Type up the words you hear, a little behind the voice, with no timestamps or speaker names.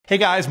Hey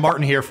guys,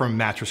 Martin here from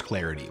Mattress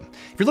Clarity.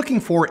 If you're looking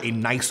for a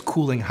nice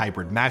cooling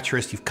hybrid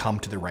mattress, you've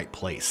come to the right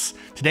place.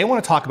 Today I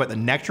want to talk about the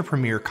Nectar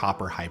Premier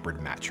Copper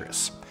Hybrid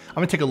mattress. I'm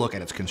going to take a look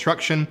at its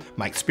construction,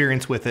 my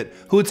experience with it,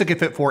 who it's a good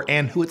fit for,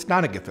 and who it's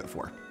not a good fit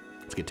for.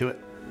 Let's get to it.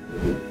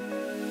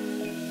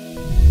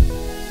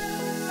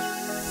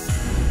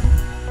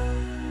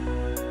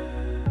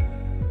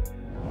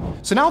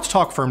 So now let's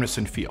talk firmness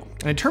and feel.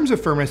 And in terms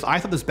of firmness, I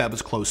thought this bed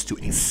was close to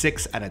a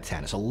 6 out of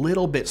 10. It's a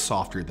little bit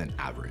softer than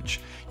average.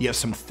 You have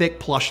some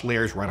thick plush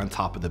layers right on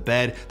top of the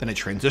bed, then a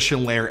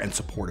transition layer and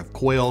supportive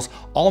coils,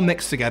 all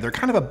mixed together,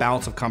 kind of a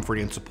balance of comfort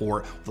and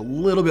support with a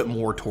little bit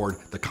more toward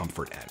the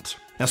comfort end.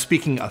 Now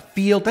speaking of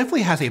feel,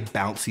 definitely has a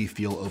bouncy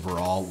feel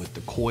overall with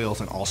the coils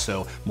and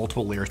also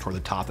multiple layers toward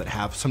the top that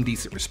have some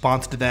decent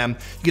response to them.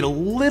 You get a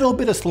little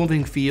bit of slow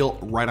moving feel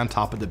right on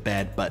top of the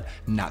bed, but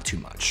not too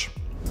much.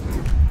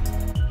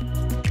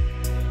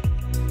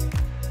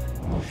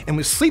 And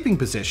with sleeping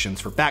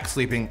positions, for back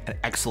sleeping, an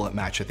excellent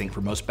match, I think,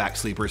 for most back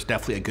sleepers.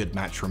 Definitely a good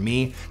match for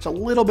me. It's a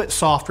little bit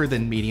softer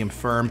than medium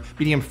firm.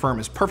 Medium firm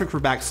is perfect for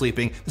back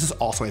sleeping. This is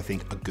also, I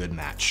think, a good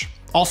match.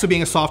 Also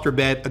being a softer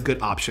bed, a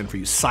good option for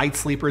you side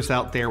sleepers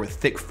out there with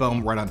thick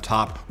foam right on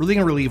top, really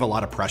gonna relieve a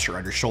lot of pressure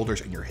on your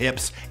shoulders and your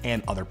hips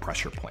and other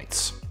pressure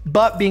points.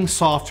 But being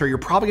softer, you're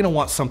probably gonna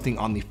want something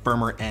on the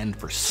firmer end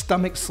for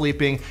stomach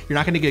sleeping. You're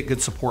not gonna get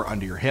good support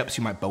under your hips.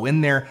 You might bow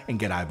in there and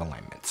get out of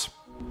alignment.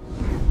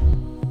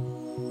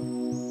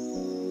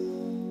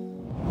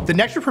 The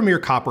Nectar Premier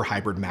Copper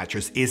Hybrid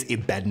mattress is a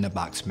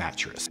bed-in-a-box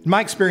mattress. In my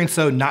experience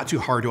though, not too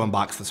hard to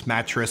unbox this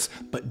mattress,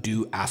 but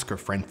do ask a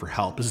friend for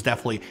help. This is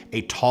definitely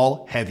a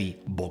tall, heavy,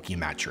 bulky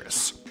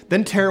mattress.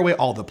 Then tear away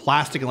all the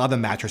plastic and allow the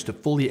mattress to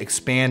fully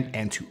expand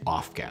and to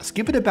off-gas.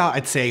 Give it about,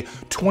 I'd say,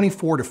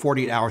 24 to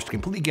 48 hours to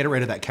completely get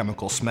rid of that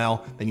chemical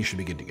smell, then you should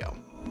be good to go.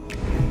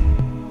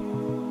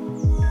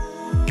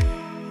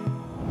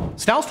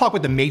 So now let's talk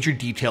about the major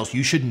details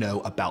you should know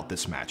about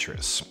this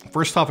mattress.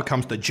 First off, it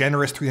comes with a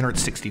generous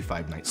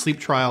 365-night sleep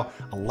trial,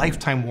 a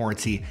lifetime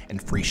warranty,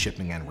 and free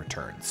shipping and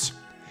returns.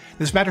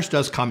 This mattress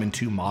does come in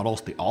two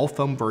models, the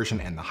all-foam version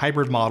and the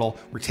hybrid model.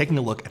 We're taking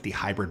a look at the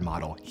hybrid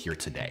model here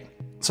today.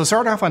 So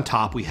starting off on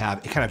top, we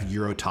have a kind of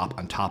Euro top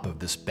on top of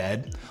this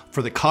bed.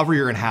 For the cover,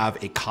 you're gonna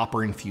have a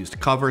copper infused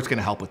cover. It's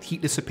gonna help with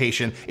heat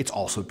dissipation. It's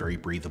also very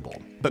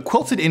breathable. But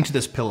quilted into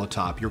this pillow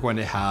top, you're going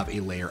to have a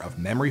layer of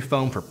memory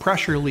foam for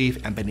pressure relief,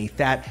 and beneath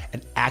that,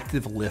 an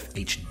active lift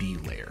HD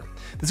layer.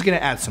 This is gonna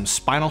add some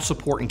spinal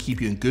support and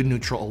keep you in good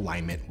neutral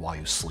alignment while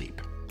you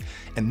sleep.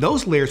 And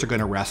those layers are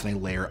gonna rest on a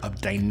layer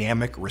of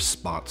dynamic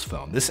response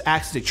foam. This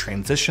acts as a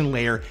transition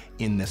layer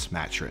in this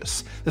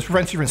mattress. This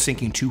prevents you from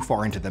sinking too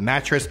far into the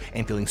mattress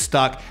and feeling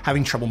stuck,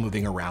 having trouble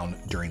moving around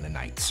during the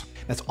night.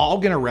 That's all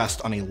gonna rest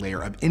on a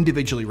layer of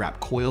individually wrapped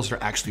coils that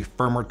are actually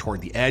firmer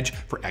toward the edge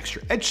for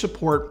extra edge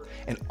support,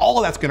 and all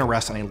of that's gonna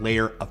rest on a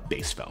layer of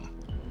base foam.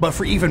 But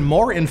for even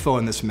more info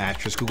on this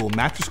mattress, Google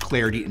Mattress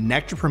Clarity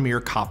Nectar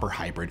Premier Copper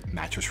Hybrid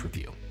Mattress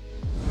Review.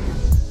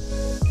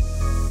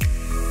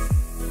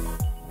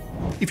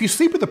 If you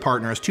sleep with a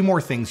partner, there's two more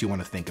things you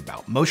want to think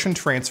about: motion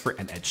transfer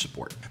and edge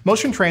support.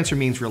 Motion transfer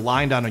means you're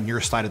lying down on your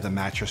side of the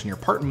mattress and your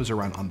partner moves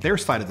around on their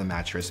side of the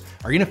mattress.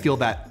 Are you gonna feel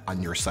that on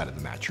your side of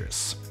the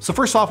mattress? So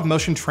first off,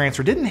 motion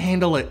transfer didn't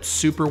handle it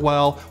super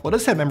well. Well, it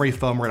does have memory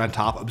foam right on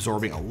top,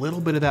 absorbing a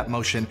little bit of that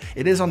motion.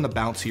 It is on the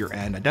bouncier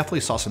end. I definitely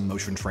saw some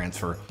motion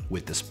transfer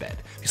with this bed.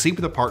 If you sleep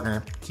with a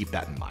partner, keep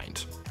that in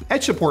mind.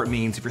 Edge support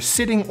means if you're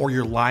sitting or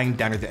you're lying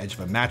down at the edge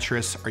of a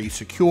mattress, are you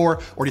secure,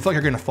 or do you feel like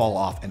you're gonna fall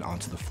off and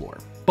onto the floor?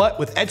 But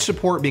with edge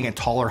support being a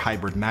taller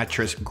hybrid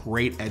mattress,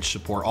 great edge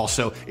support,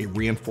 also a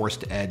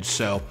reinforced edge.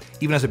 So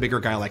even as a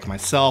bigger guy like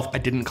myself, I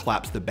didn't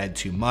collapse the bed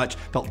too much,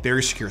 felt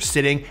very secure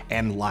sitting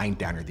and lying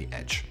down near the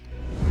edge.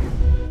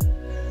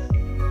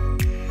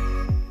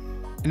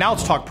 And now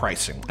let's talk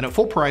pricing. And at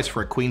full price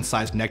for a queen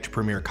size Nectar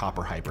Premier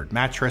Copper Hybrid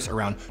mattress,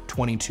 around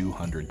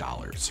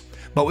 $2,200.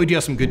 But we do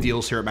have some good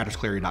deals here at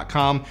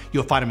mattressclarity.com.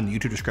 You'll find them in the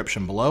YouTube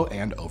description below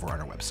and over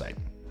on our website.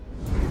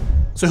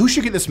 So who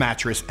should get this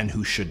mattress and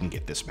who shouldn't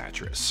get this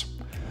mattress?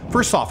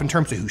 First off, in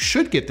terms of who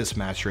should get this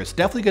mattress,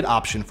 definitely a good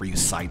option for you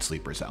side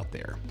sleepers out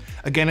there.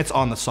 Again, it's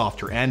on the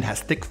softer end,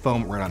 has thick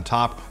foam right on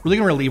top, really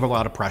gonna relieve a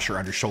lot of pressure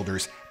on your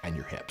shoulders and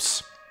your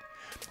hips.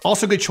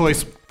 Also a good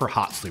choice for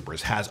hot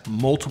sleepers, has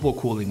multiple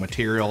cooling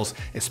materials,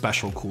 a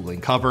special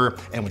cooling cover,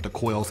 and with the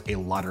coils, a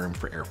lot of room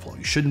for airflow.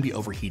 You shouldn't be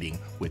overheating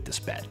with this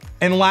bed.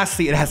 And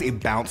lastly, it has a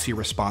bouncy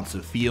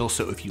responsive feel,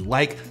 so if you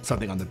like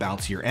something on the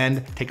bouncier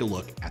end, take a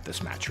look at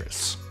this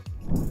mattress.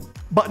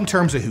 But in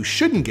terms of who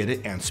shouldn't get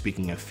it, and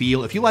speaking of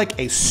feel, if you like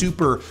a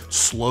super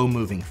slow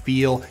moving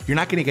feel, you're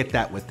not gonna get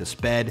that with this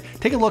bed.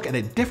 Take a look at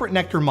a different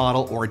Nectar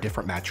model or a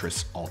different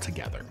mattress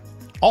altogether.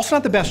 Also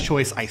not the best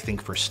choice, I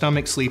think, for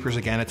stomach sleepers.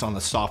 Again, it's on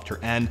the softer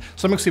end.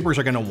 Stomach sleepers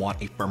are gonna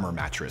want a firmer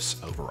mattress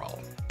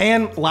overall.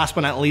 And last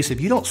but not least, if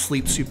you don't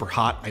sleep super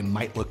hot, I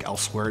might look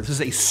elsewhere. This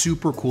is a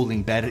super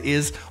cooling bed. It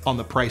is on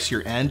the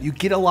pricier end. You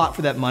get a lot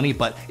for that money,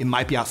 but it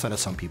might be outside of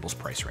some people's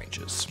price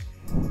ranges.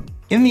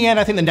 In the end,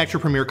 I think the Nectar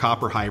Premier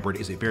Copper Hybrid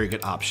is a very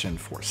good option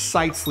for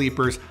side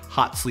sleepers,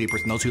 hot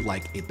sleepers, and those who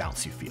like a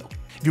bouncy feel.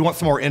 If you want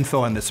some more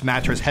info on this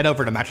mattress, head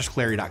over to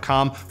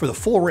mattressclarity.com for the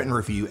full written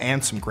review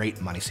and some great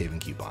money-saving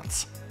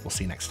coupons. We'll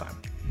see you next time.